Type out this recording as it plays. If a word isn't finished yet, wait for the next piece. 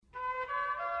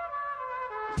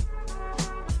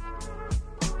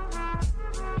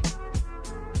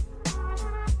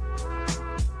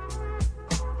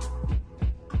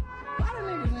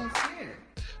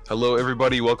Hello,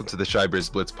 everybody. Welcome to the Shy Bears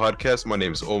Blitz podcast. My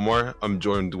name is Omar. I'm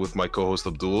joined with my co-host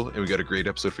Abdul, and we got a great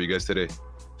episode for you guys today.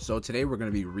 So today we're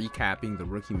going to be recapping the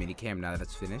rookie minicamp now that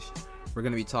it's finished. We're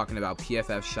going to be talking about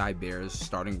PFF Shy Bears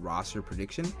starting roster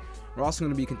prediction. We're also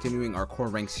going to be continuing our core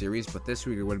rank series, but this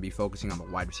week we're going to be focusing on the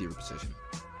wide receiver position.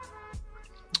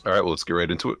 All right, well, let's get right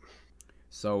into it.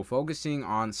 So focusing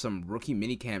on some rookie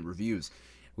minicamp reviews.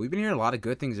 We've been hearing a lot of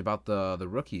good things about the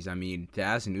rookies. I mean,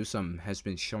 Dazz Newsome has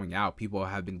been showing out. People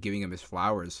have been giving him his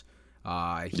flowers.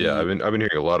 I've been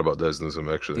hearing a lot about Dazz Newsome,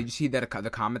 actually. Did you see that the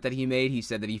comment that he made? He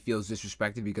said that he feels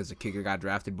disrespected because the kicker got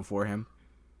drafted before him.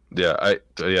 I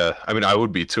mean, I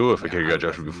would be too if a kicker got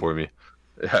drafted before me.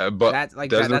 Yeah, but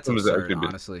that's absurd,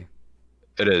 honestly.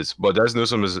 It is, but Dazz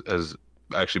Newsome has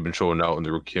actually been showing out in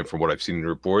the rookie camp from what I've seen in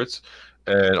reports,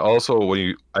 and also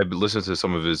I've listened to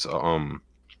some of his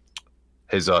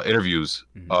interviews,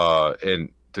 and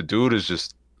the dude is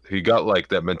just he's got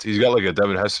like a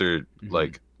Devin Hester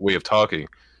like way of talking,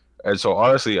 and so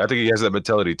honestly I think he has that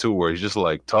mentality too where he's just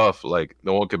like tough, like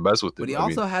no one can mess with him. But he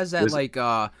also has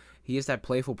that he has that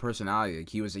playful personality. Like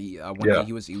he was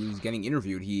getting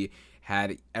interviewed, he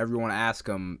had everyone ask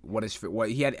him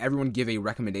he had everyone give a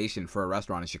recommendation for a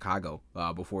restaurant in Chicago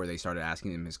before they started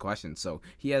asking him his questions. So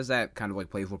he has that kind of like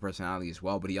playful personality as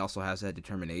well, but he also has that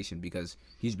determination because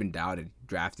he's been doubted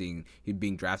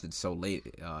being drafted so late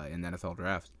in the NFL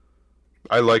draft.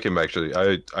 I like him actually.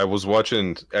 I was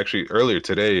watching actually earlier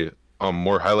today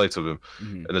more highlights of him,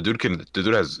 and the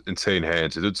dude has insane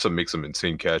hands. The dude makes some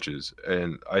insane catches,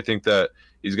 and I think that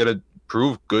he's gonna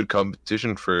prove good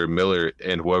competition for Miller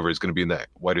and whoever is going to be in that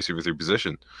wide receiver 3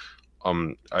 position.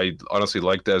 I honestly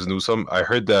like Dazz Newsome. I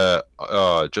heard that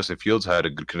Justin Fields had a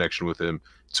good connection with him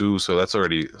too, so that's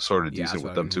already sort of decent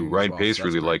with them too. Ryan Pace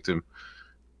really liked him.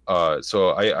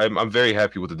 So I'm very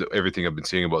happy with everything I've been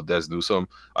seeing about Dazz Newsome.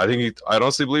 I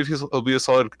honestly believe he'll be a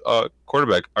solid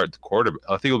quarterback. I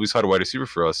think he'll be a solid wide receiver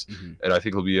for us, and I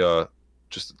think he'll be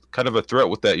just kind of a threat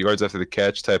with that yards after the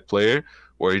catch type player.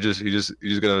 Where it's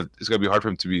gonna be hard for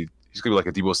him to be. He's gonna be like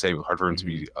a Deebo Samuel, hard for him to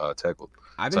be tackled.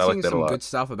 I've been seeing some good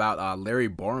stuff about Larry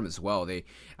Borom as well.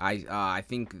 I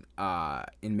think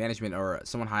in management or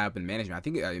someone high up in management, I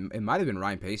think it might have been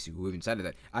Ryan Pace who even said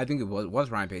that. I think it was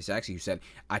Ryan Pace actually who said,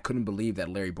 "I couldn't believe that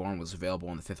Larry Borom was available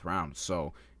in the 5th round."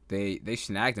 So they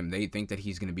snagged him. They think that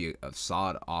he's going to be a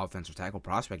solid offensive tackle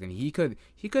prospect, and he could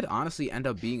honestly end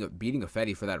up beating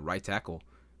Ifedi for that right tackle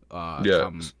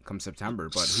come September.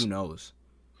 But who knows?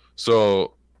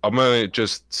 So I'm gonna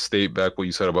just state back what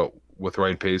you said with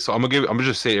Ryan Pace. So I'm gonna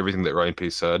just say everything that Ryan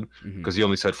Pace said because he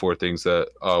only said 4 things that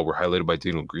were highlighted by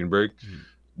Daniel Greenberg.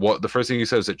 The first thing he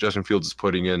says is that Justin Fields is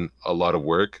putting in a lot of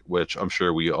work, which I'm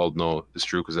sure we all know is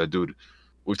true because that dude,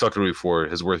 we've talked about it before,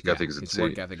 his work ethic is insane.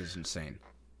 His work ethic is insane.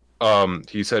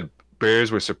 He said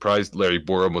Bears were surprised Larry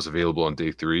Borom was available on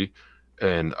day 3,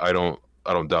 and I don't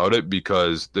doubt it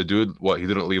because the dude he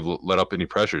didn't let up any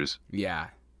pressures. Yeah.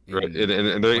 Right,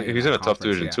 and he's in a tough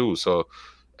division too. So,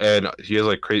 and he has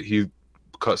he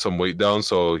cut some weight down,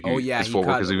 so his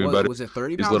footwork is even better. Was it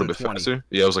 30 pounds? He's a little bit faster.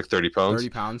 Yeah, it was like 30 pounds. 30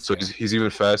 pounds. So he's even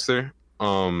faster.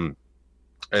 And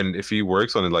if he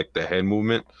works on like the hand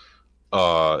movement,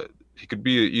 he could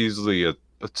be easily a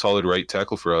solid right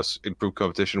tackle for us. Improve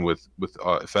competition with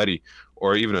Ifedi,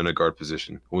 or even in a guard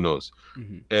position. Who knows?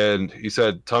 And he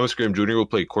said Thomas Graham Jr. will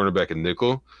play cornerback and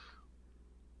nickel.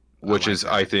 Which is,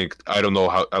 I think, I don't know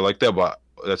how I like that, but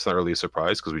that's not really a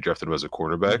surprise because we drafted him as a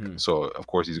cornerback. So, of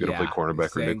course, he's going to play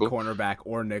cornerback or nickel. Cornerback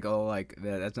or nickel, like,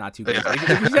 that's not too crazy.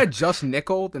 If he said just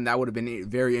nickel, then that would have been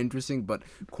very interesting, but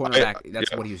cornerback,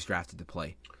 that's what he was drafted to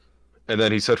play. And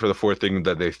then he said for the 4th thing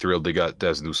that they got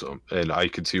Dazz Newsome. And I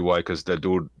could see why, because that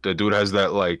dude has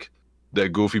that, like, that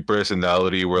goofy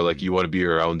personality where, like, you want to be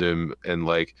around him and,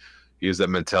 like, he has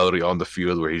that mentality on the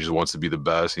field where he just wants to be the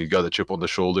best. And he's got the chip on the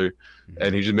shoulder,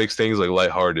 and he just makes things like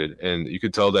lighthearted. And you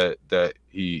could tell that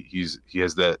he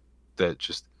has that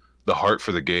just the heart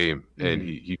for the game, and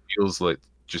he feels like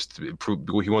just to improve.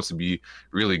 He wants to be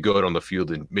really good on the field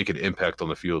and make an impact on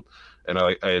the field. And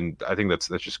I think that's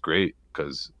just great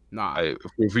because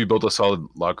if we built a solid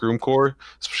locker room core,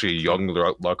 especially a young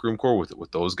locker room core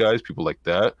with those guys, people like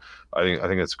that, I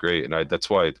think that's great. And that's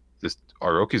why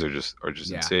our rookies are just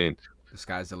insane. The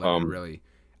sky's the limit, really.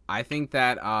 I think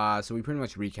that so we pretty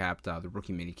much recapped the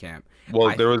rookie minicamp. Well,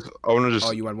 I want to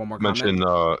just you had one more mention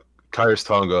Khyiris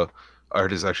Tonga. I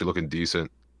heard he's actually looking decent.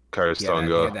 Khyiris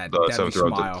Tonga, the 7th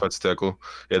round defensive tackle.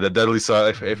 Yeah, that deadly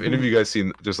side. If any of you guys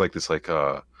seen just like this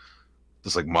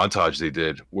montage they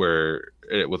did where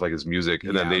with like his music,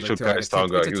 and then they showed Khyiris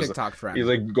Tonga. He was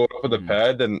like going up with the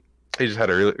pad, and he just had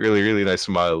a really nice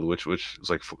smile, which was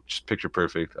like just picture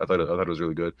perfect. I thought it was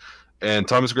really good. And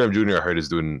Thomas Graham Jr. I heard is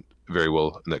doing very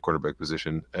well in that quarterback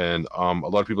position, and a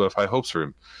lot of people have high hopes for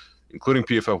him, including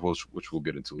PFF, which we'll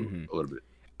get into a little bit.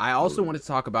 I also wanted to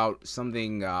talk about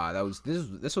something that was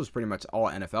this was pretty much all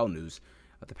NFL news.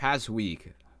 The past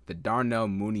week, the Darnell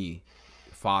Mooney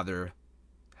father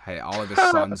had all of his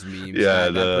son's memes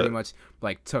that pretty much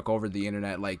like took over the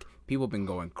internet. Like people have been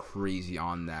going crazy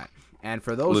on that. And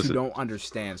for those who don't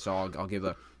understand, so I'll give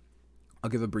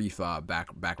a brief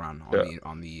background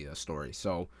on the story.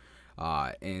 So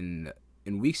in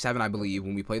week 7, I believe,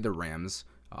 when we played the Rams.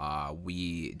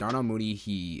 Darnell Mooney,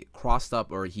 he crossed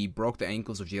up, or he broke the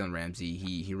ankles of Jalen Ramsey.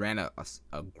 He ran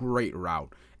a great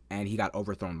route, and he got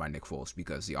overthrown by Nick Foles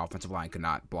because the offensive line could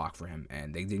not block for him,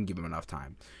 and they didn't give him enough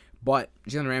time. But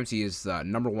Jalen Ramsey is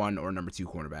number 1 or number 2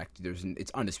 cornerback.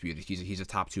 It's undisputed. He's a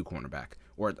top 2 cornerback,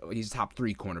 or he's a top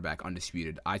 3 cornerback,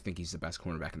 undisputed. I think he's the best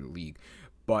cornerback in the league.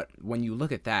 But when you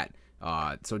look at that,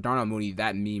 so Darnell Mooney,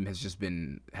 that meme has just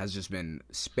been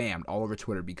spammed all over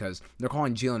Twitter because they're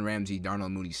calling Jalen Ramsey Darnell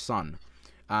Mooney's son.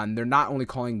 And they're not only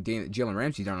calling Jalen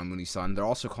Ramsey Darnell Mooney's son, they're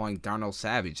also calling Darnell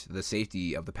Savage, the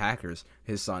safety of the Packers,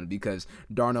 his son, because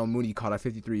Darnell Mooney caught a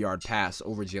 53-yard pass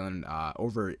over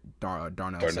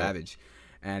Darnell Savage,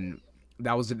 and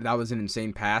that was an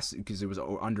insane pass because it was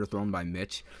underthrown by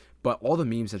Mitch. But all the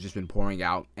memes have just been pouring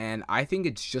out, and I think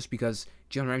it's just because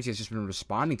Jalen Ramsey has just been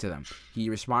responding to them. He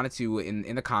responded to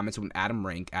in the comments when Adam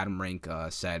Rank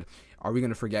said, "Are we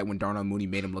going to forget when Darnell Mooney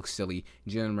made him look silly?"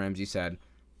 Jalen Ramsey said,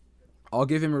 "I'll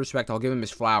give him respect. I'll give him his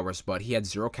flowers, but he had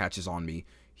 0 catches on me.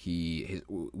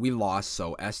 We lost,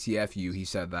 so STFU." He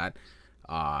said that.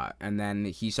 And then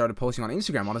he started posting on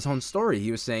Instagram on his own story.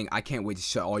 He was saying, "I can't wait to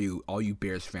shut all you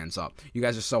Bears fans up. You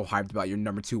guys are so hyped about your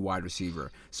number 2 wide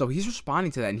receiver." So he's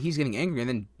responding to that, and he's getting angry. And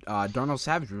then Darnell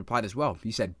Savage replied as well.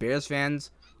 He said, "Bears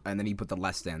fans," and then he put the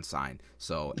less than sign.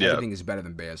 So everything is better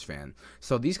than Bears fan.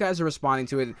 So these guys are responding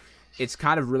to it. It's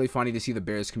kind of really funny to see the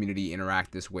Bears community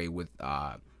interact this way with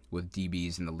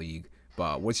DBs in the league.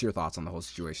 But what's your thoughts on the whole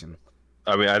situation?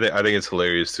 I mean, I think it's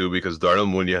hilarious too because Darnell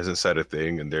Mooney hasn't said a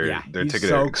thing, and they're taking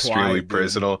it extremely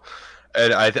personal.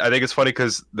 And I think it's funny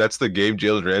because that's the game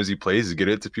Jalen Ramsey plays, is get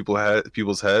into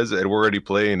people's heads, and we're already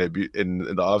playing it in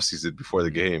the offseason before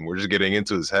the game. We're just getting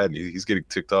into his head, and he's getting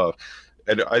ticked off.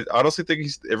 And I honestly think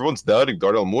everyone's doubting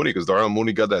Darnell Mooney because Darnell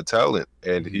Mooney got that talent,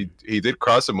 and he did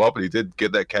cross him up, and he did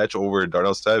get that catch over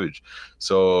Darnell Savage.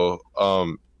 So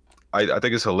I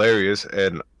think it's hilarious,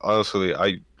 and honestly,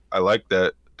 I like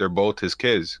that they're both his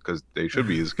kids because they should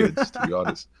be his kids, to be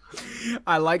honest.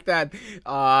 I like that.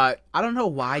 I don't know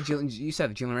why you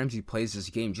said Jalen Ramsey plays this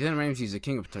game. Jalen Ramsey is the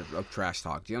king of trash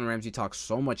talk. Jalen Ramsey talks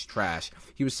so much trash.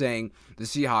 He was saying the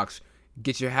Seahawks,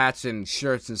 get your hats and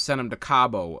shirts and send them to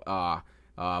Cabo.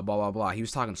 Blah blah blah. He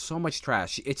was talking so much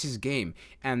trash. It's his game.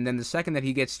 And then the second that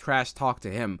he gets trash talk to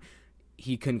him,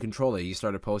 he couldn't control it. He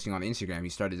started posting on Instagram. He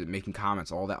started making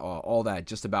comments, all that,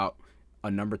 just about a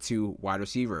number 2 wide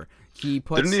receiver.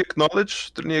 Didn't he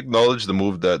acknowledge the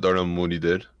move that Darnell Mooney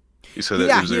did? He said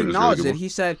that he acknowledged it. He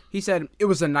said it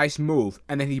was a nice move,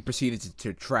 and then he proceeded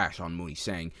to trash on Mooney,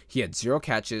 saying he had 0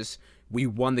 catches. We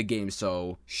won the game,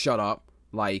 so shut up.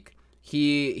 Like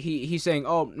he's saying,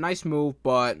 oh, nice move,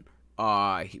 but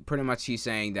he's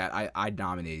saying that I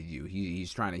dominated you.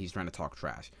 He's trying to talk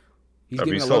trash. He's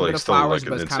giving a little bit of flowers,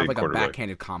 but it's kind of like a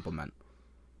backhanded compliment.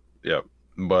 Yeah,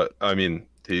 but I mean,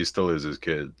 he still is his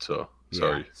kid, so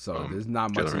sorry. So there's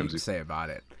not much to say about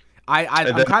it. I'm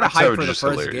kind of hyped for the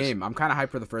first game. I'm kind of hyped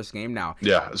for the first game now.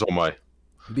 Yeah, so am I.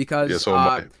 Because,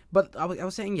 but I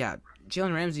was saying,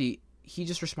 Jalen Ramsey, he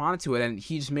just responded to it, and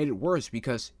he just made it worse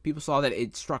because people saw that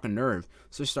it struck a nerve,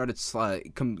 so they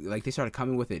started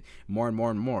coming with it more and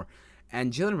more and more.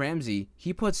 And Jalen Ramsey,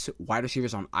 he puts wide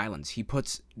receivers on islands. He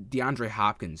puts DeAndre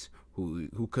Hopkins,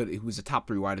 who's a top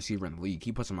 3 wide receiver in the league.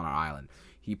 He puts him on an island.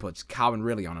 He puts Calvin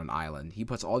Ridley on an island. He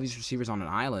puts all these receivers on an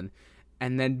island,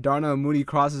 and then Darnell Mooney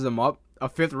crosses him up, a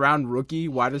 5th-round rookie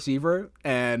wide receiver,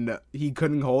 and he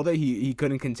couldn't hold it. He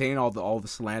couldn't contain all the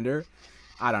slander.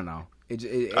 I don't know. I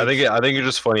think it's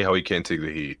just funny how he can't take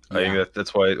the heat. Yeah. I think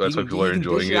that's why people are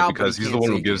enjoying it because he's the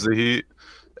one who gives the heat.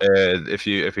 And if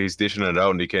he's dishing it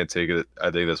out and he can't take it,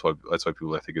 I think that's why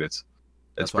people are thinking it's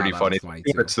pretty funny.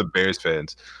 It's the Bears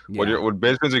fans. Yeah. When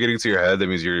Bears fans are getting to your head, that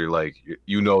means you're like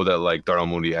that like Darnell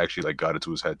Mooney actually like got it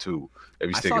to his head too.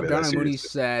 I saw Darnell Mooney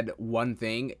said one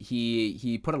thing.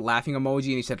 He put a laughing emoji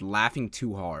and he said laughing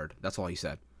too hard. That's all he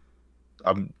said.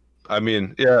 I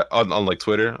mean, yeah, on like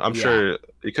Twitter, I'm sure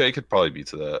it could probably be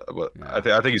to that, but I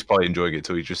think he's probably enjoying it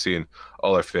too. He's just seeing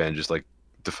all our fans just like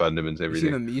defend him and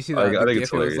everything. You see the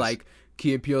GIF, it was like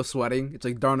Key and Peele sweating. It's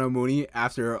like Darnell Mooney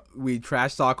after we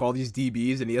trash talk all these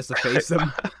DBs and he has to face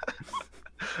them.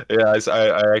 Yeah,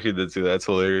 I actually did see that. That's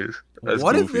hilarious. That's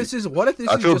What goofy. if this is? What if this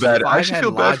I is feel just bad. I five actually head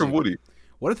feel bad for logic? Woody.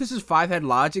 What if this is 5-head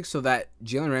logic so that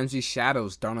Jalen Ramsey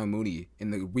shadows Darnell Mooney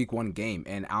in the Week 1 game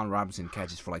and Allen Robinson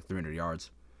catches for like 300 yards?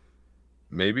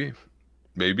 Maybe.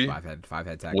 Five-head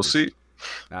tactics. We'll see.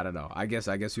 I don't know. I guess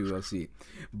we will see.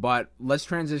 But let's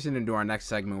transition into our next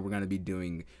segment. We're going to be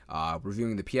doing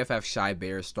reviewing the PFF Shy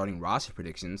Bears starting roster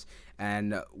predictions.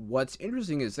 And what's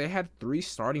interesting is they had 3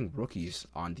 starting rookies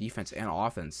on defense and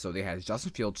offense. So they had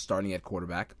Justin Fields starting at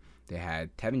quarterback. They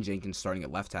had Tevin Jenkins starting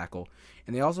at left tackle.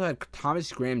 And they also had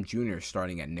Thomas Graham Jr.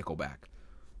 starting at nickelback.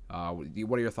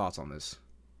 What are your thoughts on this?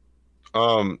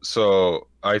 So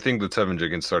I think the Tevin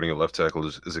Jenkins starting at left tackle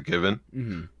is a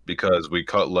given because we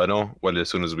cut Leno as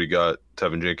soon as we got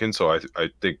Tevin Jenkins. So I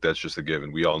think that's just a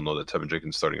given. We all know that Tevin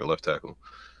Jenkins starting at left tackle.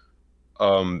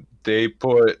 They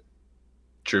put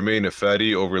Jermaine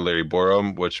Ifedi over Larry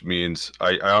Borom, which means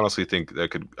I honestly think I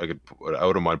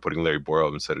wouldn't mind putting Larry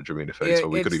Borom instead of Jermaine Ifedi. So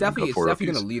we could even go for it's definitely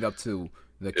going to lead up to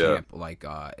the camp. Like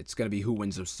it's going to be who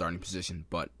wins the starting position,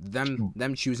 but them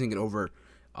choosing it over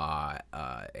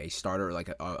a starter, like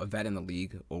a vet in the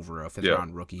league over a 5th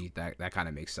round rookie, that kind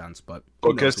of makes sense. But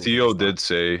Castillo did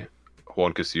say,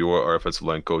 Juan Castillo, our offensive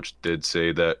line coach, did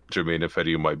say that Jermaine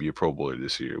Ifedi might be a Pro Bowler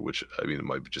this year, which I mean it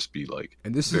might just be like.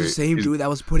 And this is the same dude that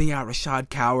was putting out Rashad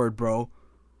Coward, bro.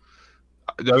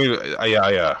 I mean,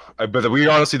 yeah. But we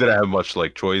honestly didn't have much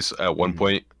like choice at one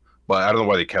point. But I don't know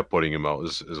why they kept putting him out.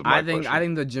 I think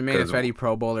the Jermaine Ifedi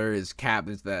Pro Bowler is cap.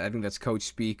 I think that's coach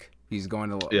speak. He's going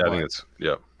to. Yeah, I think it's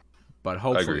But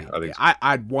hopefully, I agree.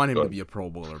 I'd want him to be a Pro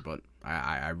Bowler, but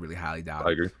I really highly doubt it.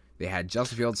 I agree. They had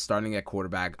Justin Fields starting at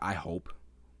quarterback. I hope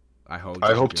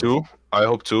too.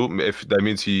 If that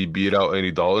means he beat out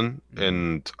Andy Dalton,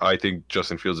 and I think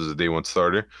Justin Fields is a day 1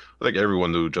 starter. I think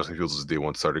everyone knew Justin Fields is a day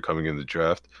 1 starter coming in the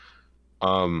draft.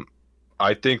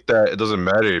 I think that it doesn't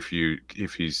matter if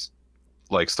he's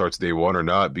like starts day 1 or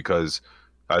not, because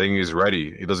I think he's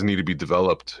ready. He doesn't need to be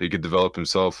developed. He could develop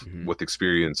himself with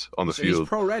experience on the field. He's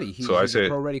pro ready. He's a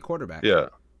pro ready quarterback. Yeah.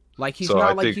 Like he's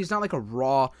not like a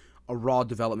raw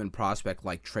development prospect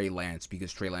like Trey Lance,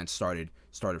 because Trey Lance started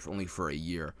only for a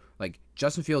year. Like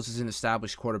Justin Fields is an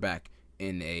established quarterback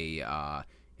in a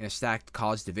stacked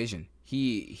college division.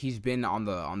 He's been on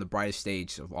the brightest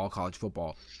stage of all college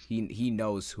football. He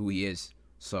knows who he is.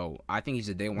 So I think he's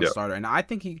a day 1 starter, and I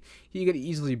think he could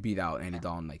easily beat out Andy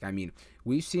Dalton. Like, I mean,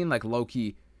 we've seen like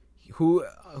Loki,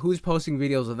 who's posting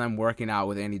videos of them working out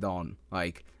with Andy Dalton,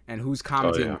 like, and who's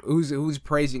commenting, who's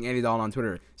praising Andy Dalton on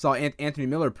Twitter. So Anthony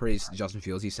Miller praised Justin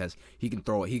Fields. He says he can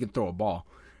throw a ball,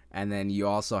 and then you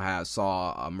also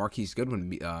saw Marquise Goodwin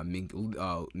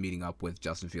meeting up with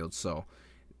Justin Fields. So.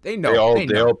 They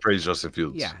all praise Justin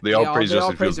Fields. Yeah, they all praise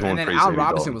Justin Fields. And then Al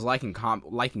Robinson was liking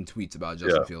tweets about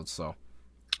Justin Fields. So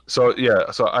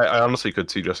I honestly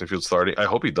could see Justin Fields starting. I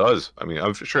hope he does. I mean,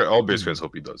 I'm sure all Bears fans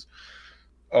hope he does.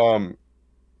 And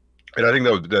I think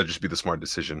that'd just be the smart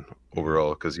decision overall,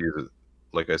 because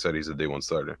like I said, he's a day 1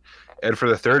 starter. And for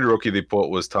the third rookie they put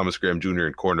was Thomas Graham Jr.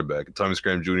 in cornerback. Thomas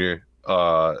Graham Jr.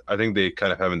 I think they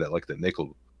kind of have him that like the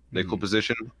nickel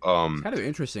position. It's kind of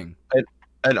interesting.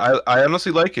 And I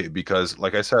honestly like it because,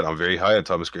 like I said, I'm very high on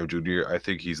Thomas Graham Jr. I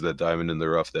think he's the diamond in the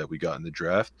rough that we got in the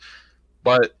draft.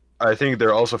 But I think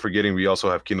they're also forgetting we also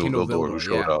have Kindle Vildor who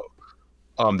showed up.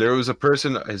 There was a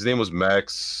person, his name was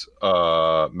Max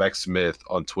Smith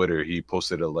on Twitter. He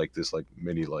posted a this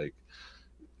mini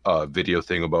video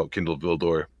thing about Kindle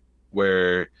Vildor,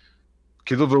 where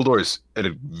Kindle Vildor is a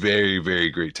very, very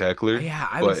great tackler. Yeah,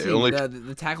 I would say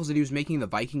the tackles that he was making in the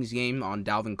Vikings game on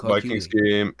Dalvin Cook. Vikings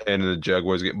game and in the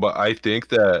Jaguars game. But I think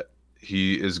that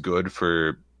he is good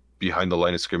for behind the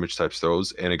line of scrimmage type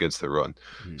throws and against the run.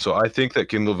 So I think that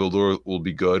Kindle Vildor will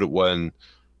be good when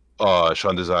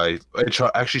Sean Desai.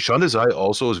 Actually, Sean Desai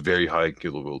also is very high in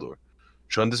Kindle Vildor.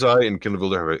 Sean Desai and Kindle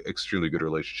Vildor have an extremely good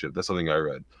relationship. That's something I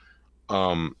read.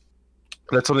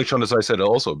 That's something Sean Desai said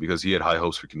also, because he had high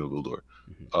hopes for Kindle Vildor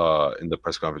in the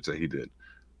press conference that he did.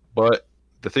 But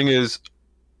the thing is,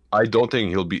 I don't think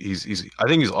he'll be. I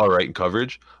think he's all right in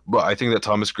coverage, but I think that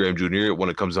Thomas Graham Jr., when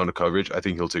it comes down to coverage, I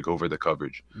think he'll take over the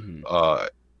coverage. And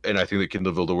I think that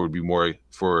Kindle Vildor would be more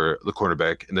for the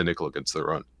cornerback and the nickel against the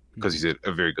run, because he's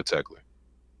a very good tackler.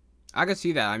 I could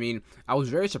see that. I mean, I was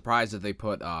very surprised that they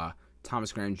put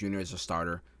Thomas Graham Jr. as a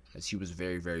starter, as he was a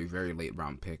very, very, very late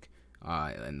round pick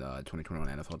in the 2021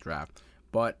 NFL draft.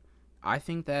 But I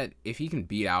think that if he can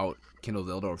beat out Kindle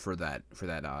Vildor for that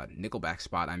nickelback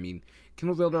spot, I mean,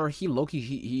 Kindle Vildor,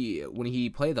 he when he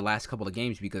played the last couple of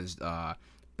games, because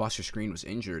Buster Skrine was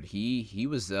injured, he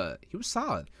was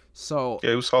solid. So Yeah,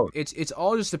 he was solid. It's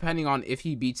all just depending on if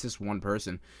he beats this one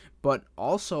person. But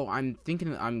also, I'm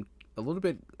a little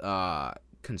bit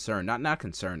concerned, not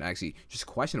concerned actually, just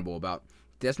questionable about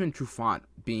Desmond Trufant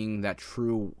being that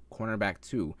true cornerback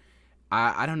too.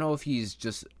 I don't know if he's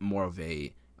just more of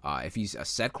a if he's a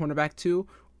set cornerback too,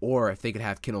 or if they could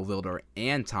have Kindle Vildor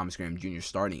and Thomas Graham Jr.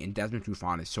 starting, and Desmond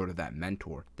Trufant is sort of that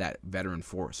mentor, that veteran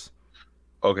force.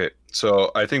 Okay, so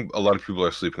I think a lot of people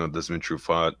are sleeping on Desmond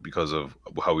Trufant because of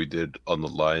how he did on the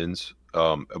Lions.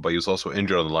 But he was also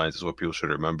injured on the Lions, is what people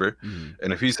should remember. Mm-hmm.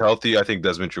 And if he's healthy, I think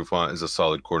Desmond Trufant is a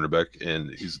solid cornerback,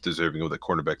 and he's deserving of the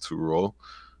cornerback 2 role.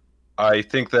 I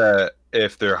think that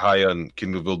if they're high on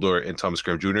Kindle Vildor and Thomas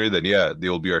Graham Jr., then yeah, they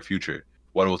will be our future.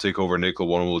 One will take over nickel,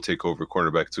 one will take over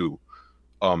cornerback 2.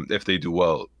 If they do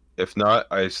well. If not,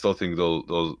 I still think they'll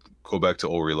go back to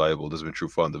old reliable Desmond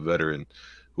Trufant, the veteran,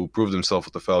 who proved himself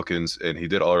with the Falcons, and he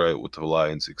did all right with the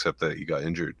Lions, except that he got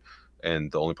injured.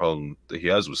 And the only problem that he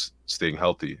has was staying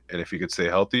healthy. And if he could stay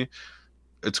healthy,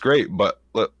 it's great. But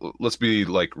let's be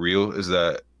like real, is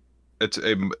that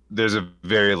there's a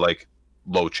very like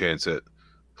low chance that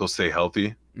he'll stay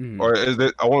healthy. Mm-hmm. Or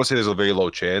I want to say there's a very low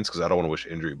chance because I don't want to wish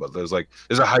injury, but there's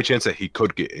a high chance that he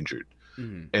could get injured.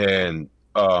 Mm-hmm.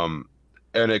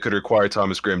 And it could require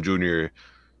Thomas Graham Jr.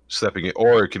 stepping in,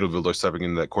 or Kindle Vildor stepping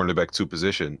in that cornerback 2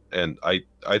 position. And I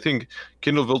think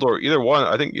Kindle Vildor,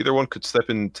 I think either one could step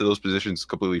into those positions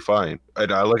completely fine.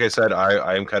 And like I said,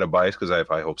 I am kind of biased because I have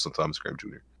high hopes on Thomas Graham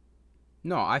Jr.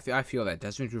 No, I feel that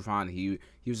Desmond Trufant, he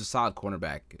was a solid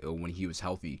cornerback when he was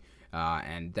healthy,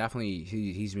 and definitely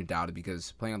he's been doubted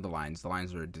because playing on the Lions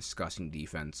are a disgusting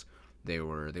defense. They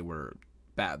were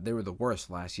bad. They were the worst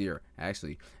last year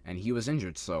actually, and he was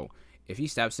injured. So if he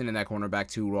steps in that cornerback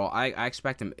 2 role, I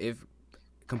expect him, if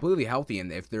completely healthy,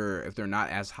 and if they're not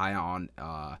as high on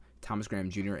Thomas Graham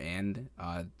Jr. and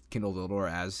Kindle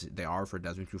Vildor as they are for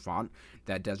Desmond Trufant,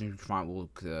 that Desmond Trufant will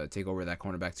take over that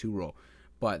cornerback 2 role.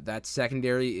 But that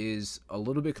secondary is a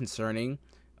little bit concerning.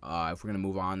 If we're going to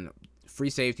move on, free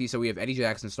safety. So we have Eddie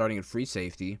Jackson starting at free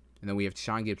safety, and then we have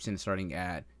Sean Gibson starting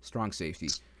at strong safety.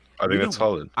 I think that's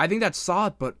solid. I think that's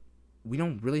solid, but we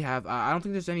don't really have. I don't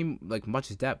think there's any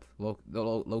much depth.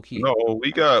 Low key. No,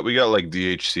 we got like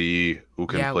DHC who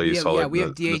can play solid. Yeah, we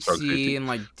have DHC and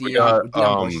like Dion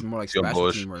Bush is more like special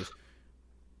teamers.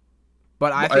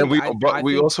 But I think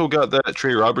we also got that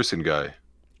Trey Robertson guy.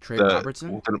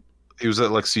 Robertson. He was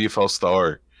at like CFL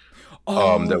star.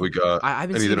 That we got. I've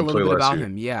been seeing a little bit about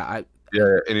him. Yeah, and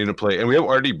he didn't play. And we have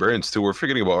R.D. Burns too. We're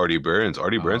forgetting about R.D. Burns.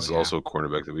 R.D. Burns is also a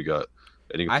cornerback that we got.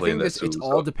 And he can play it's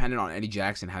all dependent on Eddie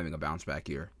Jackson having a bounce back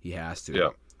year. He has to. Yeah,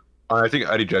 I think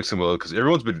Eddie Jackson will, because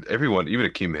everyone, even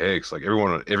Akeem Hicks, like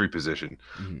everyone on every position,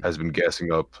 has been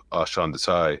gassing up Sean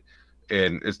Desai,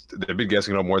 and they've been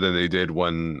gassing up more than they did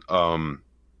when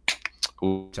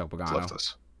who Chuck Pagano left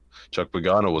us. Chuck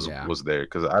Pagano was there,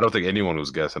 because I don't think anyone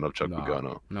was gassing up Chuck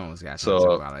Pagano. No one was gassing up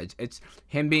Chuck Pagano. It's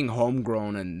him being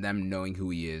homegrown and them knowing who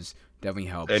he is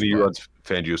definitely helps. And he runs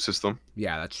Fangio system.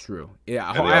 Yeah, that's true. Yeah,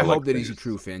 I hope that he's a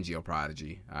true Fangio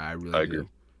prodigy. I really do. Agree.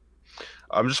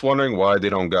 I'm just wondering why they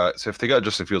don't got. So if they got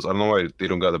Justin Fields, I don't know why they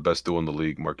don't got the best duo in the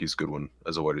league, Marquise Goodwin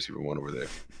as a wide receiver 1 over there.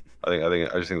 I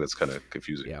just think that's kind of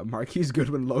confusing. Yeah, Marquise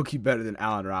Goodwin low-key better than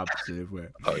Allen Robinson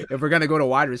if we're gonna go to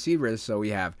wide receivers. So we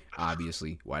have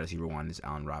obviously wide receiver 1 is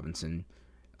Allen Robinson,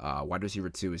 wide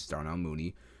receiver 2 is Darnell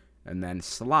Mooney, and then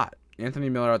slot Anthony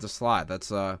Miller at the slot. That's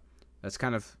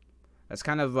kind of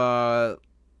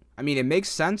I mean, it makes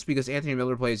sense because Anthony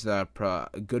Miller plays a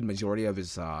good majority of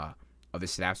his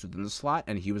snaps within the slot,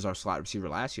 and he was our slot receiver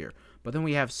last year. But then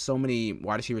we have so many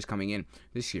wide receivers coming in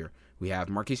this year. We have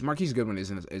Marquise Goodwin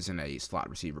isn't a slot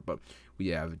receiver, but we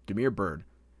have Damiere Byrd.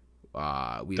 We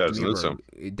have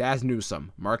Daz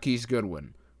Newsome, Marquise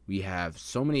Goodwin. We have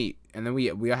so many, and then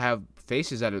we have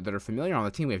faces that are familiar on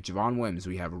the team. We have Javon Wims.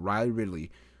 We have Riley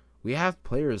Ridley. We have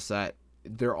players that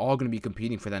they're all going to be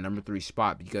competing for that number 3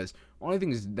 spot, because only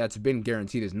thing that's been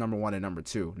guaranteed is number 1 and number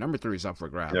 2. Number 3 is up for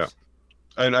grabs. Yeah,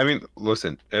 and I mean,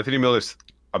 listen, Anthony Miller's.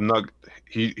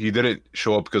 He didn't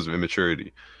show up because of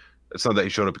immaturity. It's not that he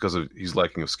showed up because of he's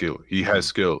lacking of skill. He has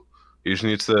skill. He just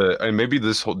needs to, and maybe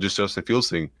this whole just Justin Fields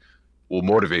thing will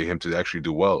motivate him to actually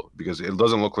do well, because it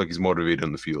doesn't look like he's motivated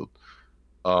on the field.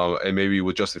 And maybe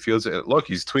with Justin Fields, look,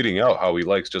 he's tweeting out how he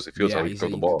likes Justin Fields, how he throw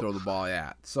the ball.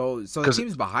 Yeah. So the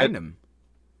team's behind him.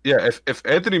 Yeah, if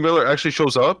Anthony Miller actually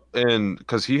shows up, and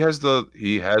because he has the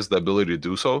ability to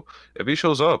do so, if he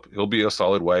shows up, he'll be a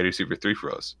solid wide receiver 3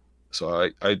 for us. So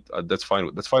I that's fine.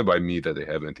 That's fine by me that they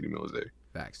have Anthony Miller there.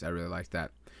 Facts. I really like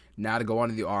that. Now to go on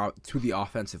to the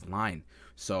offensive line.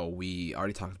 So we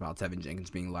already talked about Tevin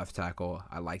Jenkins being left tackle.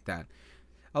 I like that.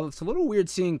 It's a little weird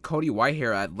seeing Cody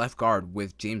Whitehair at left guard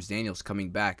with James Daniels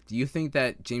coming back. Do you think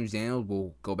that James Daniels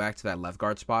will go back to that left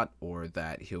guard spot, or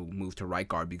that he'll move to right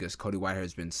guard because Cody Whitehair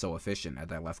has been so efficient at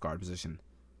that left guard position?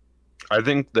 I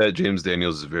think that James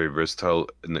Daniels is very versatile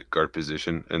in the guard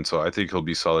position, and so I think he'll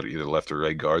be solid either left or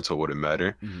right guard, so it wouldn't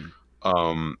matter.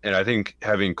 And I think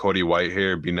having Cody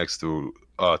Whitehair be next to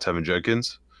Tevin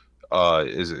Jenkins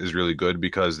is really good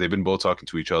because they've been both talking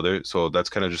to each other. So that's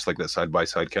kind of just like that side by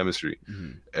side chemistry,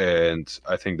 and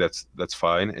I think that's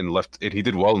fine. And he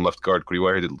did well in left guard. Cody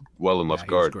Whitehair did well in left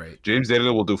guard. Great. James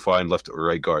Daniels will do fine left or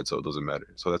right guard, so it doesn't matter.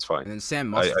 So that's fine. And then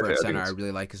Sam Mustipher at center, I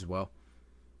really like as well.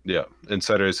 Yeah, and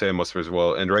center Sam Mustipher as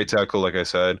well. And right tackle, like I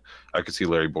said, I could see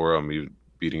Larry Borom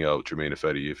beating out Jermaine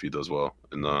Ifedi if he does well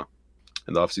in the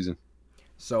offseason.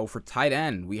 So for tight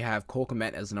end, we have Cole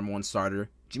Kmet as the number 1 starter.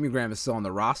 Jimmy Graham is still on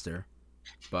the roster,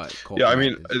 but Cole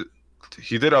Kmet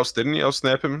he didn't he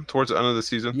outsnap him towards the end of the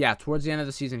season? Yeah, towards the end of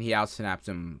the season, he outsnapped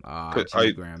him.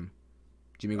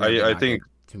 Jimmy Graham. I think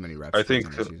too many reps. I think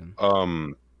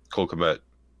Cole Kmet,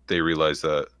 they realized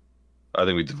that I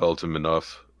think we developed him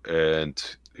enough, and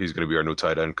he's going to be our new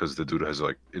tight end because the dude has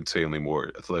like insanely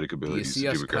more athletic abilities. Do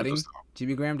you see us cutting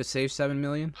Jimmy Graham to save $7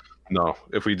 million? No,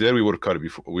 if we did, we would have cut it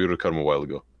before. We would have cut him a while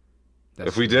ago.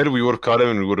 If we did, we would have cut him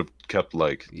and we would have kept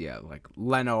like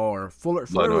Leno or Fuller.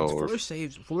 Fuller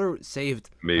saved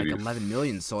maybe like $11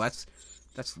 million. So that's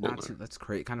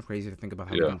kind of crazy to think about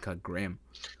how we can cut Graham.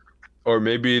 Or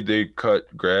maybe they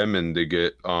cut Graham and they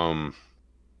get that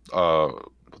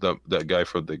guy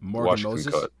for the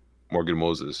Washington cut. Morgan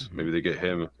Moses. Maybe they get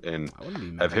him and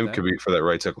have him compete for that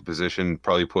right tackle position.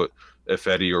 Probably put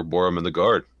Ifedi or Borom in the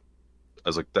guard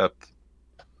as like depth.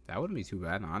 That wouldn't be too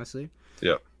bad, honestly.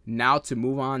 Yeah. Now to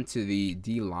move on to the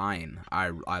D line.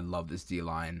 I love this D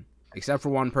line, except for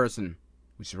one person,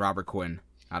 which is Robert Quinn.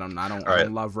 I don't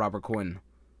love Robert Quinn.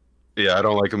 Yeah, I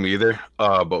don't like him either.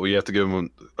 But we have to give him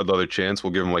another chance.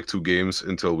 We'll give him like 2 games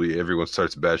until everyone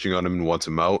starts bashing on him and wants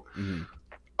him out.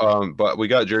 But we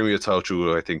got Jeremy Atauchu,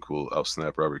 who I think will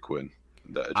outsnap Robert Quinn.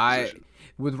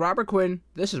 With Robert Quinn,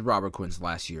 this is Robert Quinn's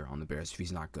last year on the Bears if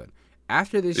he's not good.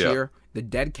 After this year, the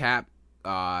dead cap,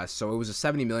 so it was a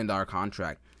 $70 million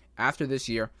contract. After this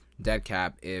year, dead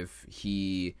cap,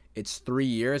 it's 3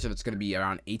 years, and it's going to be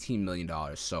around $18 million.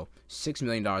 So $6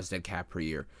 million dead cap per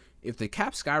year. If the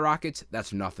cap skyrockets,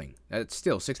 that's nothing. That's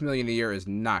still $6 million a year is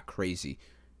not crazy.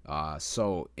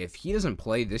 So if he doesn't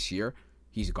play this year,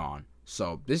 he's gone.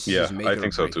 So this is his make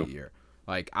or break year.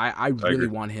 Like I really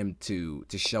want him to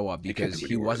show up because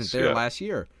he wasn't there last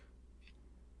year.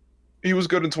 He was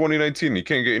good in 2019. He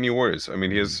can't get any worse. I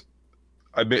mean,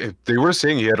 they were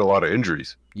saying he had a lot of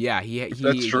injuries. Yeah,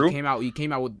 that's true. He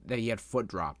came out with that he had foot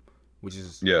drop, which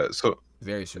is so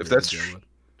very severe.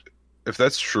 If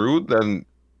that's true, then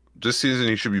this season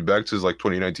he should be back to his like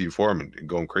 2019 form and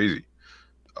going crazy.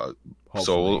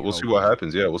 So we'll see what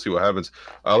happens. Yeah, we'll see what happens.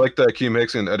 I like that Akeem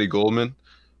Hicks and Eddie Goldman.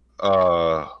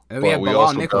 And we have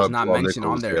Bilal Nichols not mentioned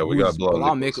on there. Yeah, we got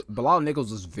Bilal Nichols. Bilal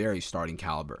Nichols is very starting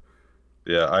caliber.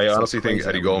 Yeah, I honestly think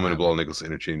Eddie Goldman and Bilal Nichols are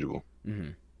interchangeable.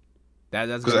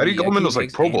 That's because Eddie Goldman was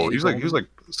like Pro Bowl. He was like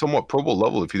somewhat Pro Bowl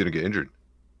level if he didn't get injured.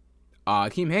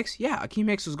 Akeem Hicks, Akeem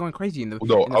Hicks was going crazy I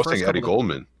was saying Eddie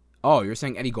Goldman. Oh, you're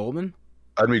saying Eddie Goldman?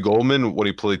 Eddie Goldman, when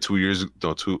he played 2 years, in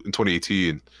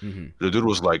 2018, the dude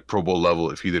was like Pro Bowl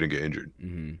level if he didn't get injured.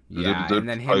 Yeah, and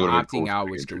then him opting out,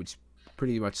 which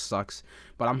pretty much sucks.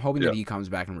 But I'm hoping that he comes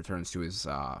back and returns to his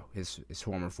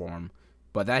former form.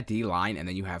 But that D line, and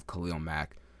then you have Khalil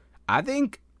Mack. I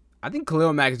think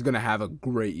Khalil Mack is gonna have a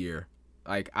great year.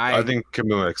 I think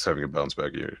Khalil Mack's having a bounce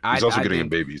back year. He's also getting a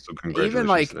baby, so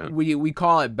congratulations. Even we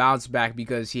call it bounce back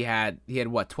because he had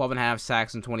what 12.5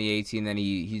 sacks in 2018. Then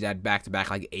he's had back to back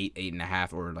like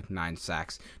 8.5 or like 9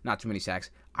 sacks. Not too many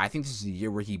sacks. I think this is a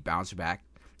year where he bounced back,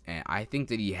 and I think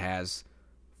that he has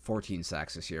 14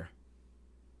 sacks this year.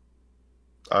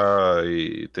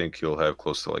 I think he'll have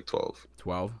close to like 12.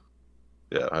 12?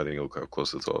 Yeah, I think he'll have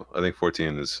close to 12. I think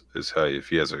 14 is high if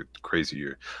he has a crazy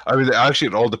year. I mean, actually,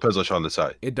 it all depends on Sean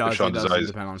Desai. It does depend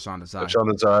on Sean Desai. If Sean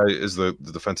Desai is the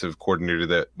defensive coordinator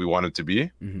that we want him to be,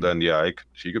 then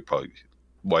he could probably.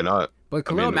 Why not? But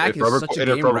Khalil Mack is such a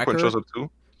game wrecker.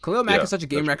 Khalil Mack is such a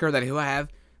game wrecker that he'll have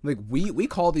like we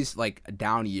call these like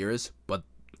down years, but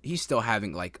he's still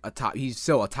having like he's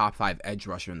still a top 5 edge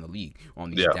rusher in the league on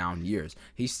these down years.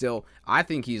 I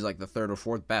think he's like the 3rd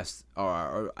or 4th best,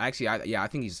 or actually, I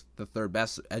think he's the 3rd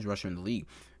best edge rusher in the league.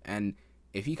 And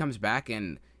if he comes back,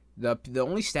 and the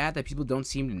only stat that people don't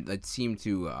seem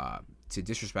to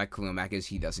disrespect Khalil Mack is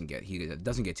he doesn't get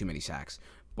too many sacks.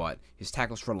 but his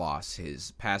tackles for loss,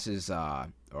 his passes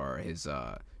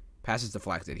passes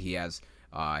deflected, he has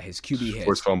his QB hits,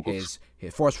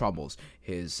 his forced fumbles,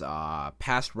 his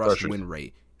pass rush Pressures. win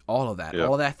rate, all of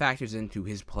that factors into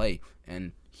his play,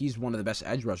 and he's one of the best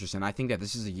edge rushers. And I think that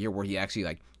this is a year where he actually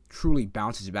like truly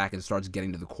bounces back and starts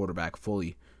getting to the quarterback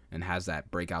fully, and has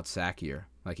that breakout sack year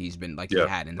like he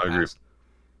had in the past.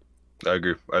 I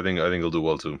agree. I think he'll do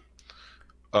well too.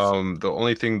 The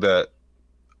only thing that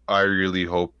I really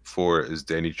hope for is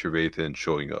Danny Trevathan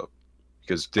showing up,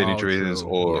 because Danny Trevathan is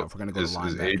old,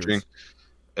 is aging,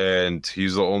 and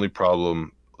he's the only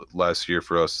problem last year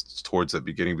for us towards the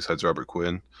beginning besides Robert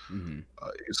Quinn.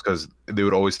 It's because they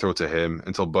would always throw to him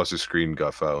until Buster Screen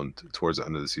got found towards the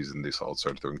end of the season. They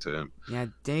started throwing to him. Yeah,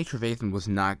 Danny Trevathan was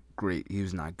not great. He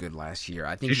was not good last year.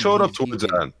 I think he showed up towards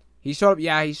the end. He showed up.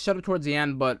 Yeah, he showed up towards the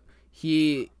end, but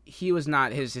he was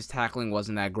not, his tackling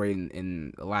wasn't that great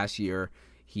in last year.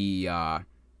 He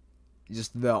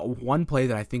just the one play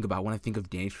that I think about when I think of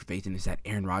Danny Trevathan is that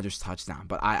Aaron Rodgers touchdown,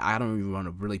 but I don't even want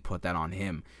to really put that on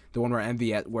him. The one where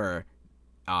where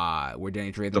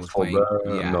Danny Trevathan was playing.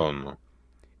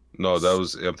 No, that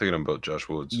was, I'm thinking about Josh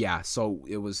Woods. Yeah, so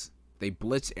they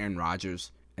blitzed Aaron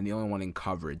Rodgers, and the only one in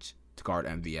coverage to guard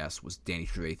MVS was Danny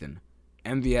Trevathan.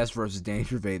 MVS versus Danny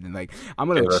Trevathan. Like, I'm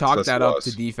going to chalk that up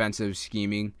to defensive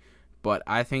scheming, but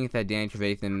I think that Danny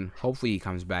Trevathan, hopefully he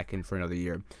comes back in for another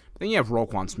year. But then you have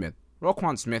Roquan Smith.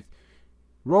 Roquan Smith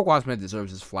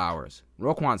deserves his flowers.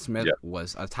 Roquan Smith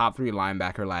was a top 3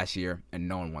 linebacker last year, and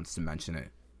no one wants to mention it.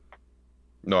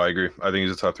 No, I agree. I think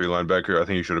he's a top 3 linebacker. I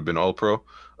think he should have been All-Pro.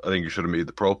 I think he should have made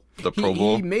the Pro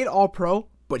Bowl. He made All-Pro,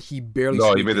 but he barely.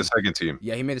 No, he made the second team.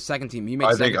 Yeah, he made the second team.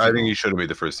 I think he should have made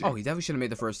the first team. Oh, he definitely should have made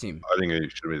the first team. I think he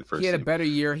should have made the first team. He had a better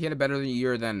year. He had a better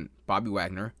year than Bobby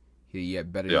Wagner. He had a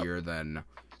better year than a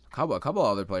couple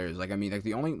other players. Like, I mean, like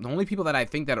the only people that I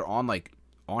think that are on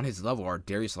his level are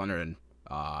Darius Leonard and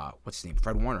what's his name,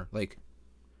 Fred Warner. Like.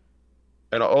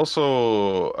 And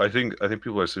also, I think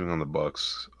people are sleeping on the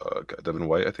Bucks. Devin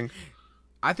White, I think.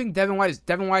 I think Devin White's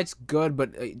good,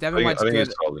 but Devin White's good.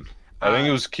 He's solid. I think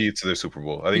it was key to their Super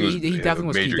Bowl. I think he definitely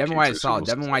was key. Devin White is solid.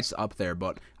 Devin success. White's up there,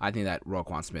 but I think that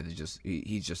Roquan Smith is just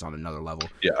he's just on another level.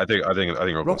 Yeah, I think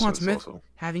Roquan Smith also.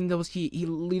 having those he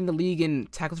leading the league in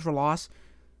tackles for loss.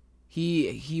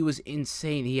 He was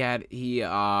insane. I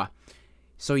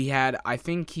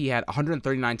think he had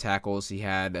 139 tackles. He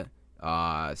had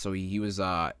he was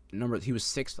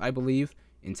 6th, I believe,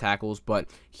 in tackles, but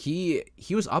he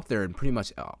was up there in pretty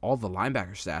much all the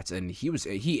linebacker stats, and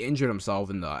he injured himself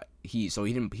he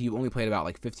only played about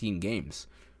like 15 games.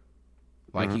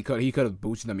 Like he could have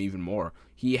boosted them even more.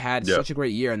 He had such a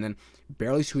great year, and then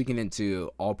barely squeaking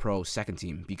into All-Pro second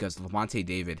team because Levante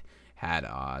David had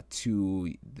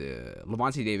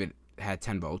Levante David had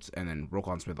 10 votes, and then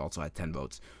Roquan Smith also had 10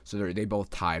 votes. So they both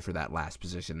tied for that last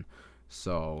position.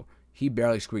 So he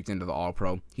barely squeaked into the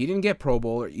All-Pro. He didn't get Pro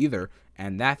Bowler either,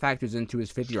 and that factors into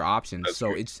his 5th-year option.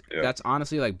 That's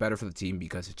honestly like better for the team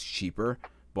because it's cheaper,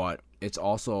 but it's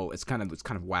kind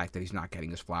of whack that he's not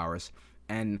getting his flowers,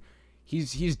 and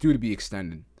he's due to be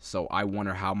extended. So I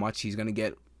wonder how much he's gonna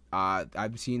get.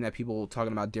 I've seen that people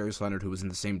talking about Darius Leonard, who was in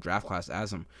the same draft class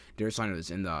as him. Darius Leonard is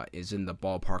in the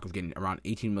ballpark of getting around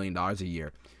 $18 million a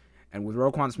year, and with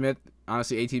Roquan Smith,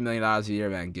 honestly, $18 million a year,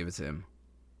 man, give it to him.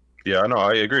 Yeah, no,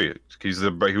 I agree. He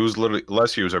was literally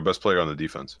last year. He was our best player on the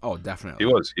defense. Oh, definitely.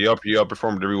 He was. He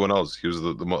outperformed everyone else. He was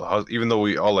the most. Even though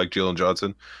we all like Jalen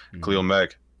Johnson, Khalil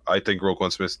Mack, I think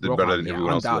Roquan Smith did better than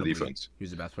everyone else on the defense. He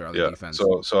was the best player on the defense.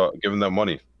 So give him that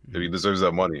money. If he deserves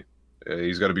that money,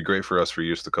 he's got to be great for us for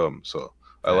years to come. So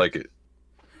I like it.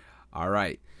 All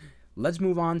right. Let's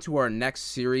move on to our next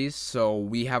series. So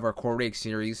we have our Core Rake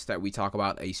series that we talk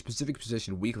about a specific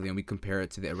position weekly, and we compare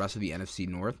it to the rest of the NFC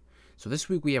North. So this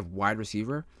week we have wide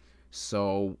receiver.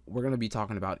 So we're going to be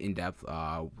talking about in depth.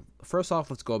 First off,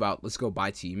 let's go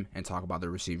by team and talk about their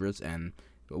receivers and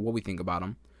what we think about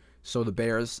them. So the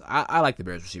Bears, I like the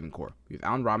Bears receiving core. We have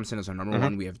Allen Robinson as our number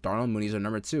 1. We have Darnell Mooney as our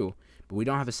number 2. But we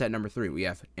don't have a set number 3. We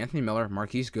have Anthony Miller,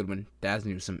 Marquise Goodwin, Daz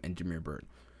Newsome, and Damiere Byrd.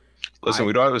 Listen,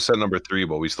 we don't have a set number 3,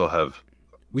 but we still have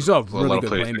really good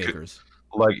playmakers.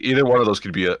 Like either one of those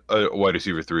could be a wide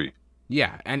receiver 3.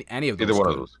 Yeah, and any of those. Either one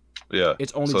of those. Yeah.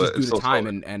 It's only just due to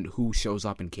time and who shows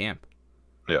up in camp.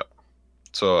 Yeah.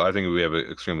 So I think we have an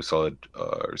extremely solid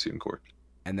receiving core.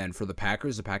 And then for the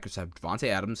Packers have Devontae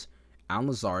Adams, Allen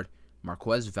Lazard,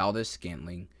 Marquez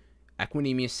Valdes-Scantling,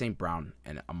 Equanimeous St. Brown,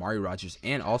 and Amari Rodgers,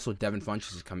 and also Devin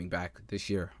Funchess is coming back this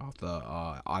year off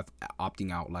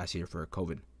opting out last year for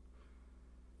COVID.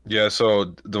 Yeah, so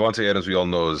Devontae Adams, we all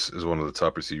know, is one of the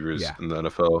top receivers in the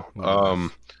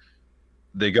NFL.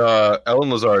 They got Allen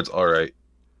Lazard's all right.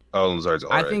 Allen Lazard's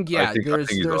all I right. think I think he's all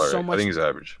there's right. so much. I think he's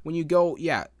average. When you go,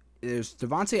 there's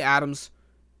Devontae Adams,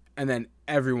 and then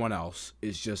everyone else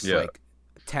is just like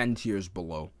 10 tiers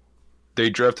below. They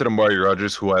drafted Amari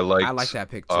Rodgers, who I liked. I like that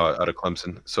pick too. Out of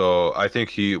Clemson. So I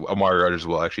think Amari Rodgers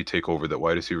will actually take over that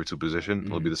wide receiver 2 position.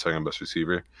 He'll be the second best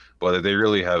receiver. But they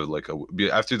really have like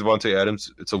after Devontae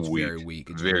Adams, it's weak. Very weak.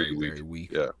 It's very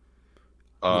weak. Yeah.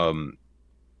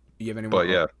 You have any more? But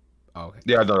yeah. Oh, okay.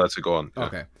 Yeah, no, that's a go on. Yeah.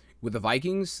 Okay. With the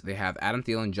Vikings, they have Adam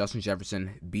Thielen, Justin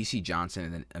Jefferson, B.C. Johnson,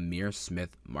 and then Amir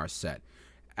Smith-Marset.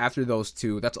 After those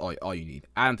two, that's all you need.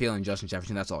 Adam Thielen, Justin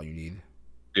Jefferson, that's all you need.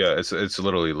 Yeah, it's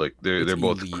literally like they're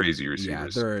both elite. crazy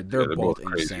receivers. Yeah, they're both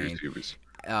crazy insane. receivers.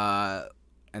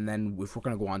 And then if we're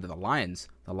gonna go on to the Lions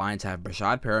have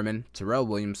Brashad Perriman, Terrell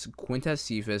Williams, Quintez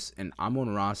Cephas, and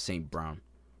Amon-Ra St. Brown.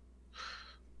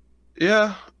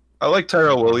 Yeah, I like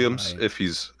Tyrell Williams if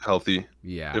he's healthy.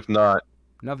 Yeah. If not,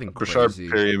 nothing crazy.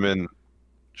 Brashad Perriman,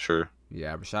 sure.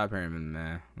 Yeah, Brashad Perriman,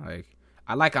 man. Like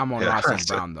I like Amon-Ra St.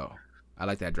 Brown though. I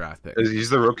like that draft pick. He's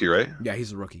the rookie, right? Yeah,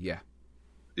 he's a rookie. Yeah.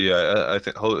 Yeah, I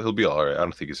think he'll be all right. I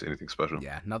don't think he's anything special.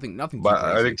 Yeah, nothing. But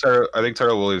I think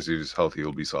Tyrell Williams, if he's healthy,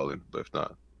 he'll be solid. But if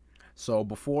not, so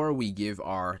before we give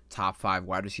our top 5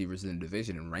 wide receivers in the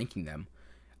division and ranking them,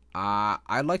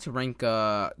 I'd like to rank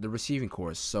the receiving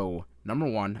corps. So number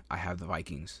 1, I have the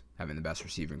Vikings having the best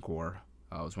receiving corps.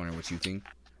 I was wondering what you think.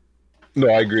 No,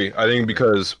 I agree. I think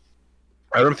because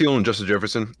Adam Thielen and Justin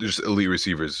Jefferson, they're just elite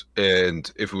receivers. And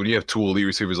when you have 2 elite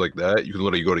receivers like that, you can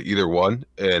literally go to either one,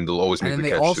 and they'll always make the catch.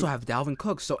 And then they also have Dalvin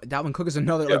Cook. So Dalvin Cook is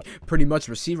another pretty much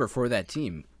receiver for that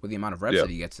team with the amount of reps that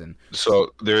he gets in.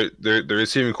 So their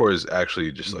receiving core is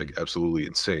actually just like absolutely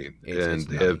insane. It's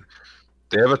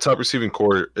they have a top receiving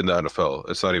core in the NFL.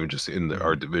 It's not even just in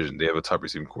our division. They have a top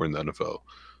receiving core in the NFL.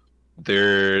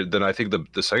 Then I think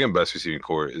the second best receiving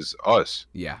core is us.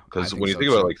 Yeah. Because when you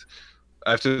think about like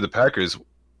after the Packers,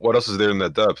 what else is there in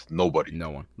that depth? Nobody.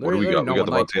 No one. What do we got? We got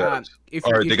Devontae Adams. They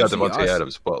got Devontae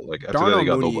Adams, but like after that, they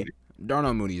got nobody.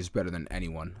 Darnell Mooney is better than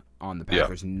anyone on the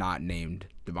Packers not named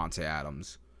Devontae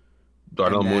Adams.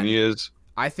 Darnell Mooney is.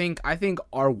 I think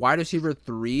our wide receiver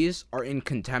 3s are in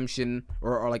contention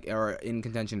are in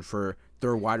contention for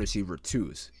their wide receiver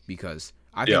 2s because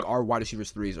I think our wide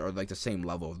receivers 3s are like the same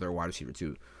level of their wide receiver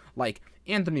 2. Like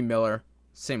Anthony Miller,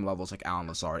 same levels like Allen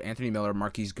Lazard. Anthony Miller,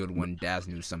 Marquise Goodwin, Daz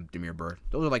Newsome, Damiere Byrd.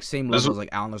 Those are like same levels like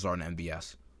Allen Lazard and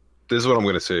MVS. This is what I'm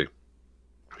going to say.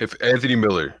 If Anthony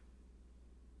Miller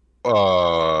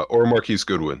or Marquise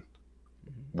Goodwin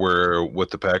were with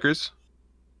the Packers,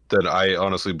 then I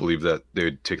honestly believe that they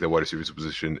would take that wide receiver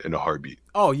position in a heartbeat.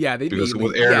 Oh yeah, they because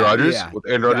with Aaron Rodgers,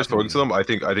 throwing to them, I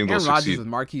think they'll Aaron succeed. Rodgers with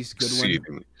Marquise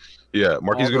Goodwin. Yeah,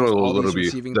 Marquise Goodwin will literally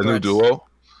be the new duo.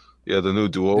 Yeah, the new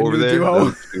duo over there.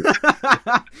 It'll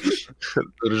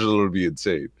just be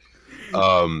insane.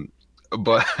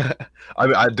 But I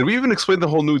mean, did we even explain the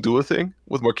whole new duo thing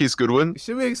with Marquise Goodwin?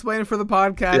 Should we explain it for the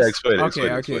podcast? Yeah, explain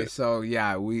it. Okay. So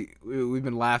yeah, we've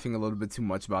been laughing a little bit too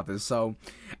much about this. So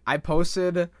I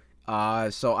posted.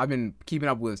 So I've been keeping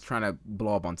up with trying to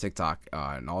blow up on TikTok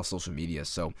and all social media.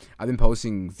 So I've been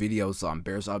posting videos on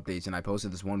Bears updates, and I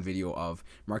posted this one video of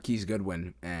Marquise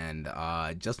Goodwin and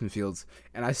Justin Fields,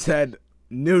 and I said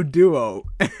new duo,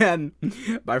 and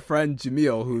my friend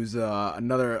Jamil, who's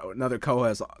another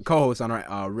co-host on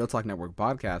our Real Talk Network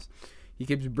podcast, he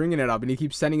keeps bringing it up, and he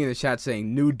keeps sending in the chat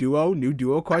saying new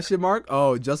duo question mark.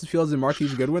 Oh, Justin Fields and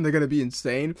Marquise Goodwin, they're gonna be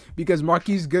insane because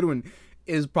Marquise Goodwin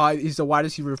he's the wide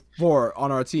receiver 4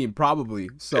 on our team probably.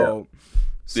 So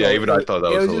even I thought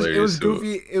that was hilarious. It was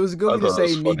goofy. It was goofy to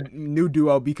say new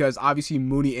duo because obviously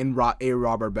Mooney and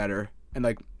A-Rob are better. And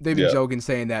like they've been joking,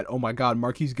 saying that, oh my God,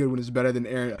 Marquise Goodwin is better than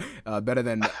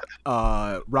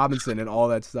Robinson and all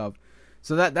that stuff.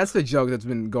 So that's the joke that's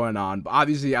been going on. But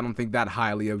obviously, I don't think that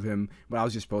highly of him. But I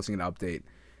was just posting an update.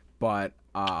 But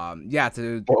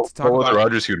to talk about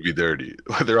Rodgers, he would be dirty.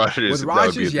 With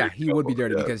Rodgers, he would be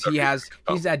dirty because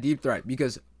he's that deep threat.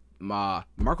 Because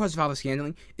Marquez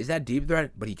Valdes-Scantling is that deep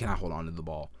threat, but he cannot hold on to the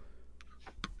ball.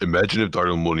 Imagine if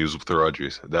Darnell Mooney was with the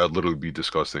Rodgers. That would literally be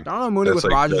disgusting. Darnell Mooney with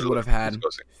Rodgers would have had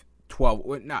 12.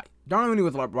 Darnell Mooney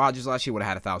with Rodgers last year would have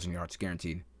had 1,000 yards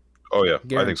guaranteed. Oh yeah,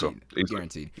 I think so.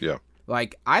 Guaranteed. Yeah.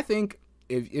 Like I think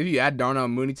if you add Darnell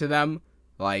Mooney to them,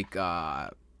 like that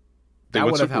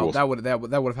would have helped. That would have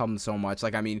helped them so much.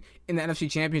 Like I mean, in the NFC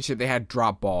Championship, they had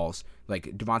drop balls.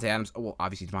 Like Devontae Adams. Well,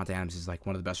 obviously Devontae Adams is like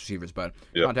one of the best receivers, but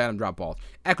Devontae Adams dropped balls.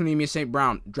 Equanimeous St.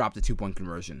 Brown dropped a 2-point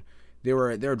conversion. They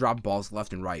were dropping balls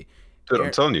left and right. Dude,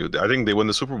 I'm telling you, I think they win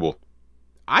the Super Bowl.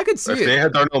 I could see if they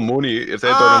had Darnell Mooney.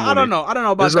 I don't know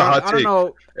about that. I don't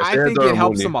know. I think it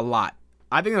helps them a lot.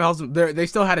 I think it helps them. They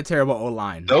still had a terrible O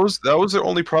line. That was their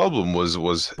only problem was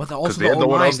but because also they had the no O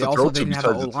one line. else to throw They to didn't have the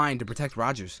O besides. line to protect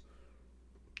Rodgers.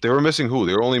 They were missing who?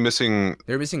 They were only missing.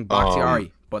 They're missing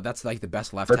Bakhtiari, but that's like the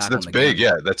best left tackle. That's in the big, game.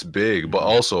 yeah, that's big. But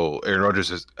also, Aaron Rodgers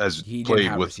has He didn't played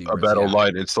have with a receivers, bad yeah.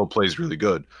 line and still plays really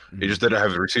good. Mhm. He just didn't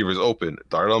have the receivers open.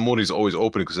 Darnell Mooney's always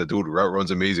open because that dude route runs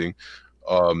amazing.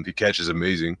 He catches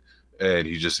amazing, and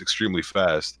he's just extremely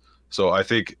fast. So I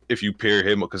think if you pair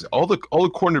him, because all the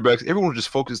cornerbacks, everyone just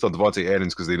focused on Devontae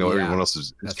Adams because they know Yeah, everyone else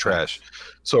is that's trash.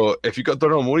 So if you got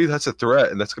Darnell Mooney, that's a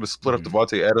threat, and that's going to split Mhm. up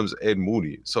Devontae Adams and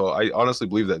Mooney. So I honestly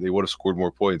believe that they would have scored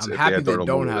more points I'm if happy they had they Darnell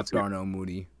don't Mooney on have the team. Darnell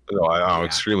Mooney. No, I'm Yeah.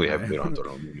 extremely happy they don't have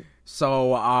Darnell Mooney.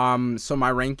 So so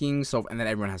my ranking. So and then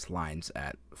everyone has Lions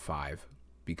at 5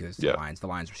 because the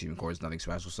Lions receiving core is nothing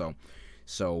special.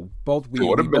 So both we. It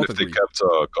would we have been both if they agree. kept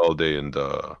Galladay and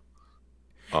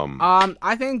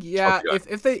I think yeah.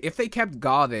 if they kept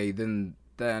Galladay,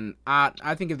 then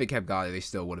I think if they kept Galladay, they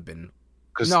still would have been.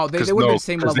 Cause, No, they would have been the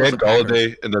same level they as had the Packers.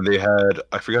 Galladay and then they had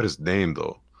I forgot his name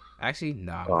though. Actually,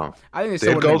 no. I think they They still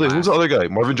had would have been Galladay. Who's the other guy?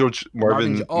 Marvin Jones.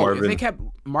 if they kept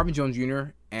Marvin Jones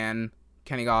Jr. and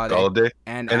Kenny Galladay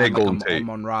and then like Golden Tate.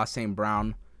 Amon-Ra, St.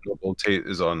 Brown. No, Golden Tate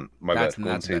is on my bad. Golden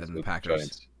That's better Tate's than the with Packers.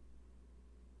 Giants.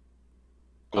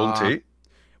 Golden Tate.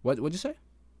 What'd you say?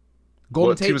 Golden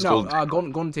What team Tate? is No, Golden Tate?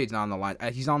 Golden Tate's not on the line.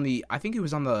 He's on the. I think he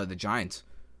was on the Giants.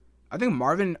 I think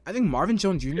Marvin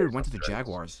Jones Jr. went to the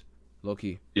Jaguars. Low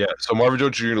key. Yeah, so Marvin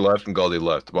Jones Jr. left and Galladay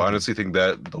left. But Mm-hmm. I honestly think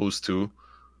that those two,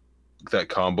 that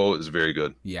combo is very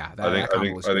good. Yeah, I that combo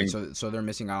think- was I great. think- So they're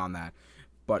missing out on that.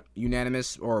 But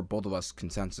unanimous or both of us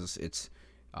consensus, it's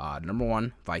number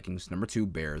 1 Vikings, number 2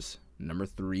 Bears, number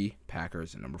 3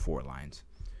 Packers, and number 4 Lions.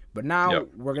 But now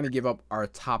we're gonna give up our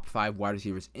top 5 wide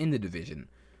receivers in the division.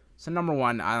 So number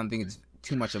 1, I don't think it's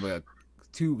too much of a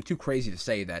too crazy to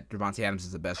say that Devontae Adams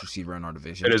is the best receiver in our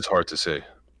division. It is hard to say.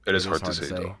 It is hard to say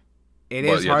though. It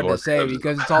But, is yeah, hard to Devontae say Adams is-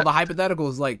 because it's all the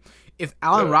hypotheticals. Like if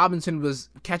Allen Robinson was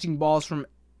catching balls from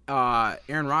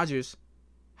Aaron Rodgers,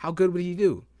 how good would he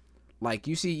do? Like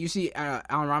you see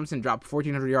Allen Robinson drop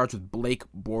 1,400 yards with Blake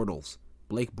Bortles.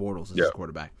 Blake Bortles is his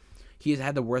quarterback. He has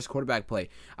had the worst quarterback play.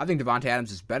 I think Devontae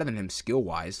Adams is better than him skill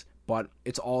wise, but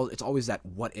it's always that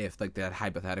what if, like that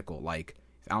hypothetical. Like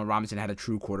if Allen Robinson had a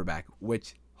true quarterback,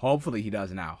 which hopefully he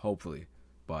does now, hopefully.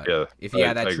 But if he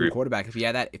had that true quarterback,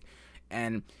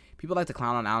 and people like to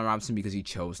clown on Allen Robinson because he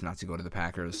chose not to go to the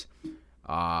Packers.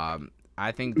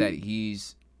 I think that he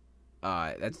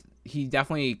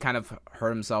definitely kind of hurt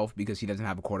himself because he doesn't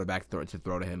have a quarterback to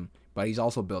throw to him. But he's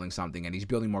also building something, and he's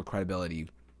building more credibility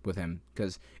with him.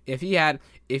 Because if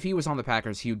he was on the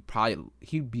Packers, he'd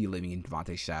be living in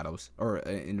Devontae's shadows for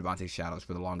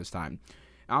the longest time.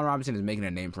 Allen Robinson is making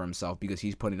a name for himself because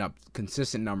he's putting up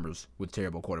consistent numbers with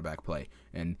terrible quarterback play,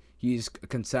 and he's a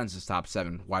consensus top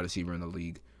 7 wide receiver in the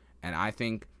league. And I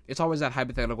think it's always that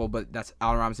hypothetical, but that's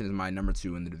Allen Robinson is my number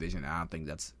 2 in the division. And I don't think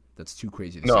that's too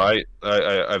crazy to say. No, I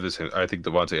have the same. I think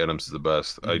Devontae Adams is the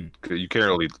best. You can't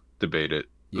really debate it.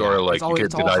 Yeah, Or like you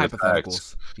it's can't all deny the facts.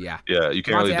 hypotheticals. Yeah. Yeah, you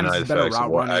can't really Devontae Adams deny is the better facts of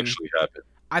route what running. actually happened.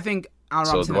 I think Allen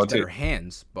So Robinson has Devontae- better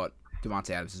hands, but Devontae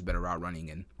Adams is better route running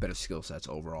and better skill sets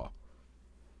overall.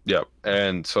 Yeah,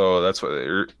 and so that's why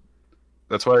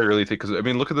I really think. Because I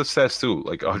mean, look at the stats too.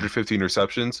 Like 115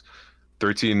 receptions,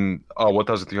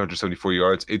 1,374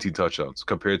 yards, 18 touchdowns.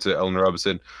 Compared to Allen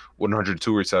Robinson,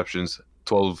 102 receptions,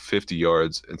 1,250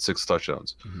 yards, and 6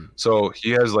 touchdowns. Mm-hmm. So he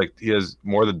has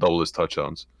more than double his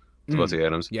touchdowns. Devontae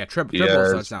Adams. Yeah, triple He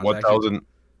has touchdowns. 1,000.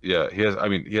 Yeah, he has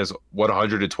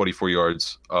 124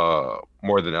 yards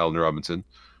more than Allen Robinson,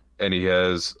 and he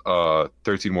has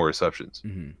 13 more receptions.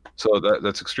 Mm-hmm. So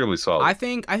that's extremely solid. I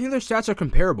think their stats are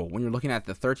comparable when you're looking at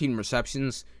the 13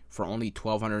 receptions for only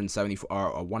 1,274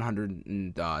 or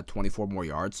 124 more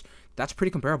yards. That's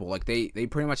pretty comparable. Like they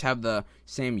pretty much have the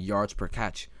same yards per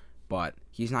catch, but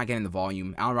he's not getting the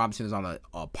volume. Allen Robinson is on a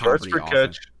poverty yards per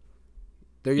offense. catch.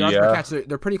 Their yards per catch,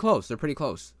 they're pretty close.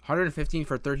 115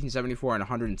 for 1,374 and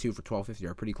 102 for 1,250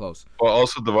 are pretty close. Well,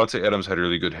 also Devontae Adams had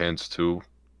really good hands too.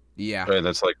 Yeah, and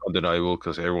that's like undeniable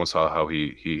because everyone saw how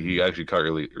he actually caught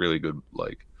really good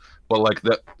but like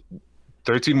that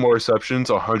 13 more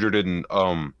receptions,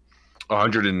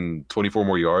 124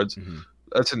 more yards. Mm-hmm.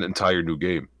 That's an entire new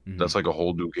game. Mm-hmm. That's like a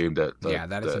whole new game. That is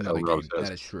another Allen game. Robinson has.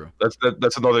 That is true.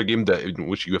 That's another game in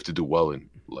which you have to do well in,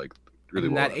 like really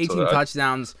and well. that 18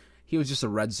 touchdowns, he was just a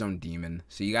red zone demon.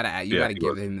 So you gotta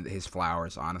give him his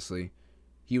flowers. Honestly,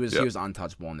 he was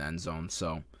untouchable in the end zone.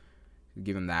 So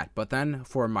give him that. But then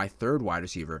for my third wide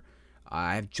receiver,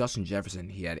 I have Justin Jefferson.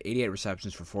 He had 88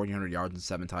 receptions for 1,400 yards and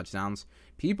 7 touchdowns.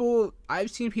 I've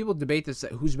seen people debate this: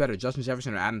 who's better, Justin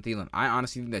Jefferson or Adam Thielen? I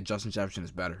honestly think that Justin Jefferson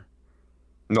is better.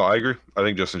 No, I agree. I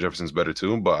think Justin Jefferson's better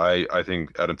too, but I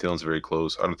think Adam Thielen's very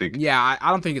close. I don't think. Yeah,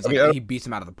 I don't think it's like he beats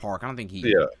him out of the park. I don't think he.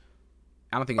 Yeah.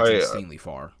 I don't think it's insanely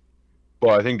far.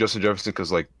 Well, I think Justin Jefferson,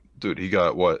 because like, dude, he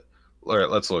got what? All right,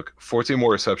 let's look. 14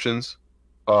 more receptions.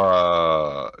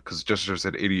 Because Justin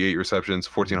Jefferson had 88 receptions,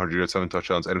 1,400 yards, 7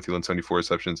 touchdowns. Adam Thielen 74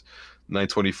 receptions,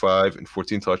 925 and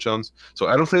 14 touchdowns. So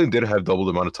Adam Thielen did have double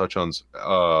the amount of touchdowns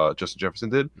Justin Jefferson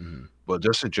did, but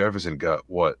Justin Jefferson got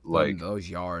what, like those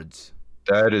yards?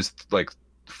 That is like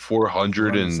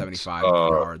 475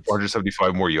 yards.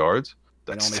 475 more yards.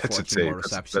 That's insane. More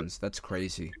receptions. That's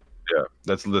crazy. Yeah,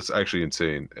 that's actually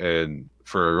insane. And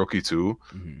for a rookie too,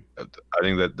 I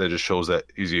think that just shows that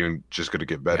he's even just going to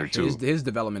get better too. His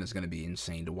development is going to be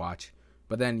insane to watch.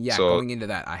 But then, going into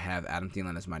that, I have Adam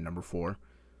Thielen as my number 4.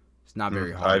 It's not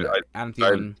very hard. Adam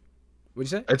Thielen. What'd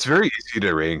you say? It's very easy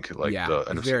to rank. Like the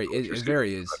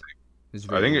NFC.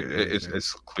 I think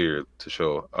it's clear to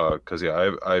show. Because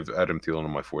I've Adam Thielen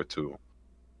on my 4 too.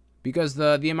 Because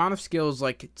the amount of skills,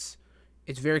 like it's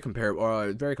very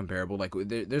comparable. Very comparable. Like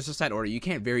there's a set order. You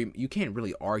can't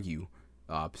really argue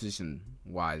position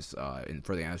wise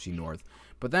for the NFC North.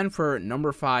 But then for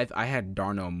number 5, I had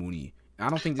Darnell Mooney. I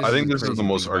don't think this is the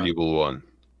most arguable one.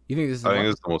 You think this is? I think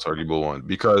this is the most arguable one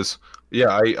because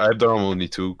I have Darnell Mooney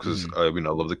too because I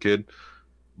love the kid,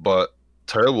 but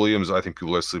Tyrell Williams I think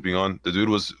people are sleeping on. The dude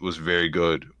was very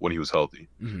good when he was healthy.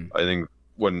 I think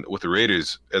when with the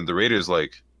Raiders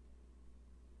like.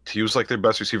 He was like their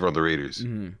best receiver on the Raiders.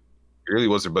 He really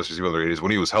was their best receiver on the Raiders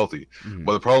when he was healthy.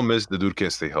 But the problem is the dude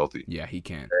can't stay healthy. Yeah, he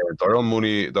can't. And Darnell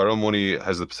Mooney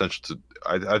has the potential to.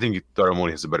 I think Darnell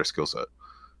Mooney has a better skill set.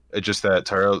 It's just that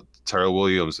Tyrell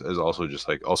Williams is also just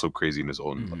like also crazy in his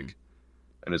own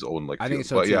I think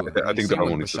so too. I think Darnell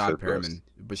Mooney is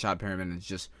Bashad Perriman has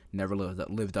just never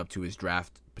lived up to his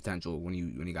draft potential when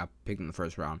he got picked in the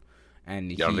first round.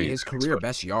 And his career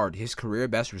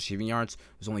best receiving yards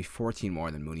was only 14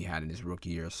 more than Mooney had in his rookie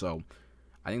year. So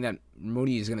I think that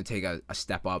Mooney is going to take a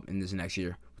step up in this next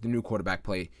year with the new quarterback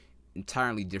play,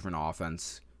 entirely different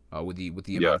offense with the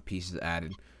amount of pieces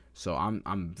added. So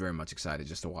I'm very much excited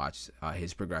just to watch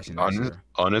his progression next year.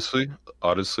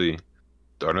 Honestly,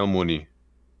 Darnell Mooney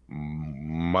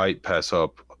might pass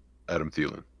up Adam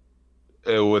Thielen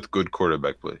with good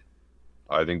quarterback play.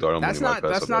 I think Darnell Mooney might pass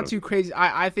up. That's not too crazy.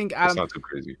 I think Adam. That's not too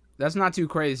crazy. That's not too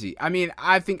crazy. I mean,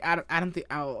 I think Adam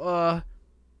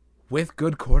with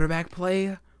good quarterback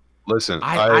play. Listen,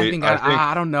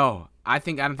 I don't know. I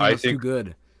think Adam Thielen's too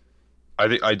good.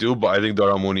 I do, but I think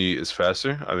Darnell Mooney is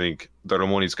faster. I think Darnell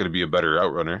Mooney is going to be a better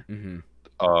route runner than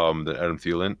Adam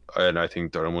Thielen, and I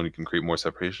think Darnell Mooney can create more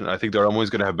separation. I think Darnell Mooney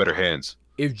is going to have better hands.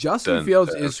 If Justin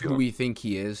Fields is who we think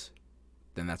he is,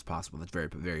 then that's possible. That's very,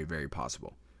 very, very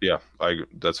possible. Yeah,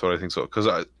 that's what I think so.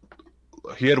 Because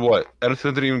he had what? Adam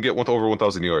Thielen didn't even get over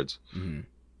 1,000 yards. Adam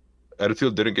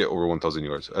Thielen didn't get over 1,000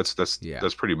 yards.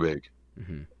 That's pretty big.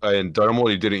 And Darnell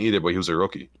Mooney didn't either, but he was a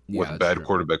rookie with bad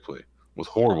quarterback play. With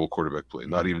horrible quarterback play.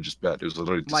 Not even just bad. It was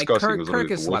literally disgusting.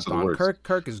 Kirk is slept on.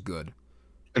 Kirk is good.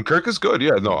 And Kirk is good.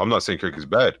 Yeah, no, I'm not saying Kirk is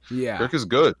bad. Yeah. Kirk is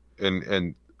good.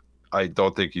 And I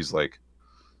don't think he's like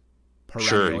perennial.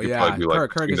 Sure, he could probably be like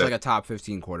Kirk is like a top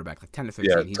 15 quarterback, like 10 to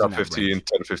 15. Yeah, he's top 15, 10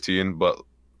 to 15, but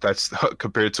that's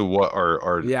compared to what our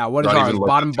what is ours?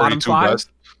 Bottom 5? Best.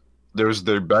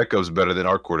 Their backups better than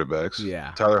our quarterbacks.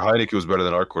 Yeah. Tyler Heineke was better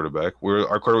than our quarterback.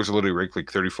 Our quarterbacks are literally ranked like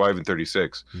 35 and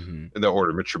 36 in that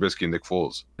order. Mitch Trubisky and Nick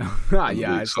Foles.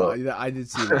 I did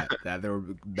see that there were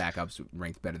backups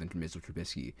ranked better than Mr.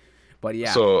 Trubisky. But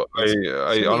yeah. So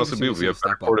I honestly believe we have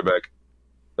a quarterback.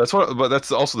 But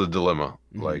that's also the dilemma.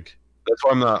 Like that's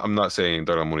why I'm not saying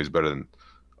Darnell Mooney is better than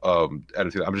Adam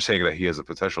Thielen. I'm just saying that he has the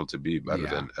potential to be better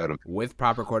than Adam. With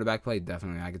proper quarterback play,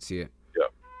 definitely I could see it. Yeah.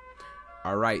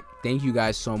 All right. Thank you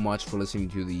guys so much for listening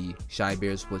to the Shy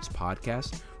Bears Blitz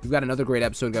podcast. We've got another great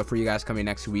episode for you guys coming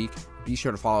next week. Be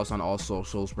sure to follow us on all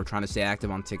socials. We're trying to stay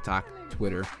active on TikTok,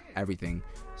 Twitter, everything.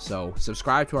 So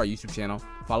subscribe to our YouTube channel.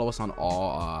 Follow us on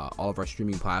all of our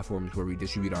streaming platforms where we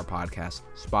distribute our podcast.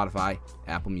 Spotify,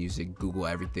 Apple Music, Google,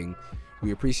 everything.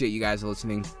 We appreciate you guys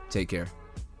listening. Take care.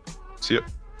 See ya.